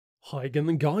Hi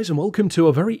again guys, and welcome to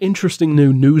a very interesting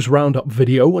new news roundup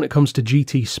video when it comes to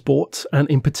GT Sport, and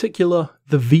in particular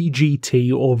the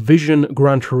VGT or Vision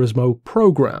Gran Turismo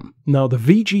program. Now the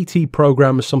VGT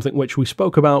program is something which we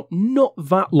spoke about not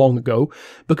that long ago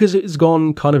because it's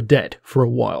gone kind of dead for a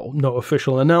while. No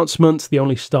official announcements, the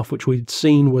only stuff which we'd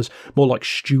seen was more like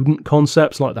student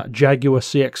concepts like that Jaguar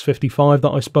CX-55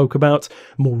 that I spoke about,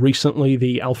 more recently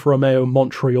the Alfa Romeo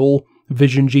Montreal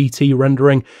Vision GT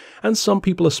rendering, and some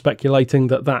people are speculating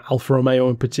that that Alfa Romeo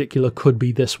in particular could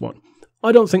be this one.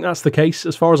 I don't think that's the case.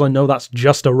 As far as I know, that's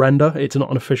just a render. It's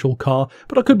not an official car,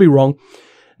 but I could be wrong.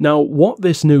 Now, what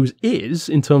this news is,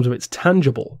 in terms of its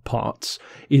tangible parts,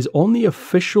 is on the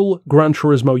official Gran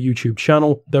Turismo YouTube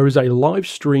channel, there is a live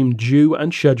stream due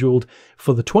and scheduled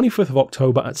for the 25th of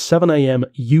October at 7 AM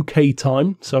UK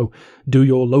time, so do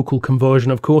your local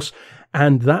conversion, of course.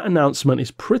 And that announcement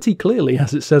is pretty clearly,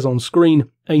 as it says on screen,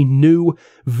 a new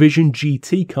Vision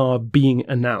GT car being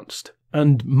announced.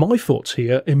 And my thoughts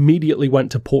here immediately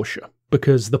went to Porsche,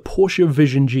 because the Porsche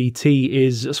Vision GT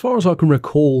is, as far as I can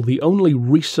recall, the only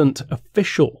recent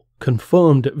official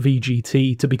confirmed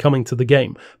VGT to be coming to the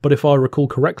game. But if I recall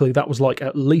correctly, that was like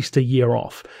at least a year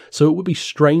off. So it would be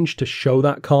strange to show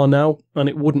that car now, and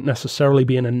it wouldn't necessarily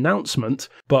be an announcement,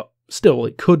 but still,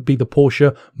 it could be the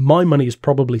Porsche. My money is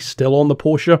probably still on the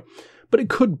Porsche, but it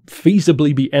could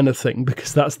feasibly be anything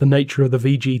because that's the nature of the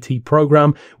VGT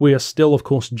program. We are still, of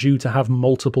course, due to have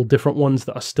multiple different ones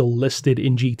that are still listed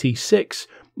in GT6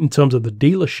 in terms of the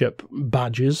dealership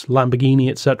badges, Lamborghini,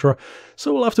 etc.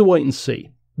 So we'll have to wait and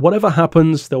see. Whatever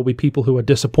happens, there'll be people who are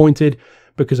disappointed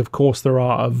because, of course, there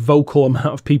are a vocal amount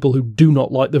of people who do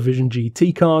not like the Vision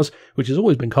GT cars, which has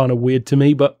always been kind of weird to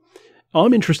me, but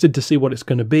I'm interested to see what it's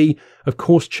going to be. Of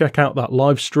course, check out that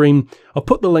live stream. I'll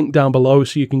put the link down below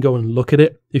so you can go and look at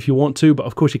it if you want to, but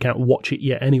of course you can't watch it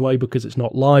yet anyway because it's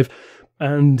not live.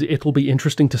 And it'll be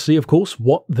interesting to see, of course,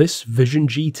 what this Vision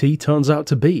GT turns out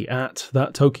to be at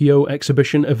that Tokyo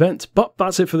exhibition event. But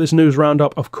that's it for this news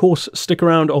roundup. Of course, stick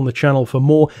around on the channel for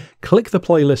more. Click the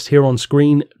playlist here on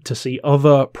screen to see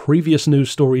other previous news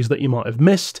stories that you might have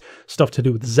missed, stuff to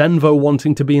do with Zenvo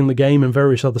wanting to be in the game and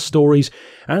various other stories.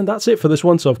 And that's it for this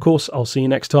one, so of course, I'll see you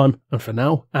next time. And for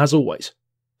now, as always,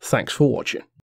 thanks for watching.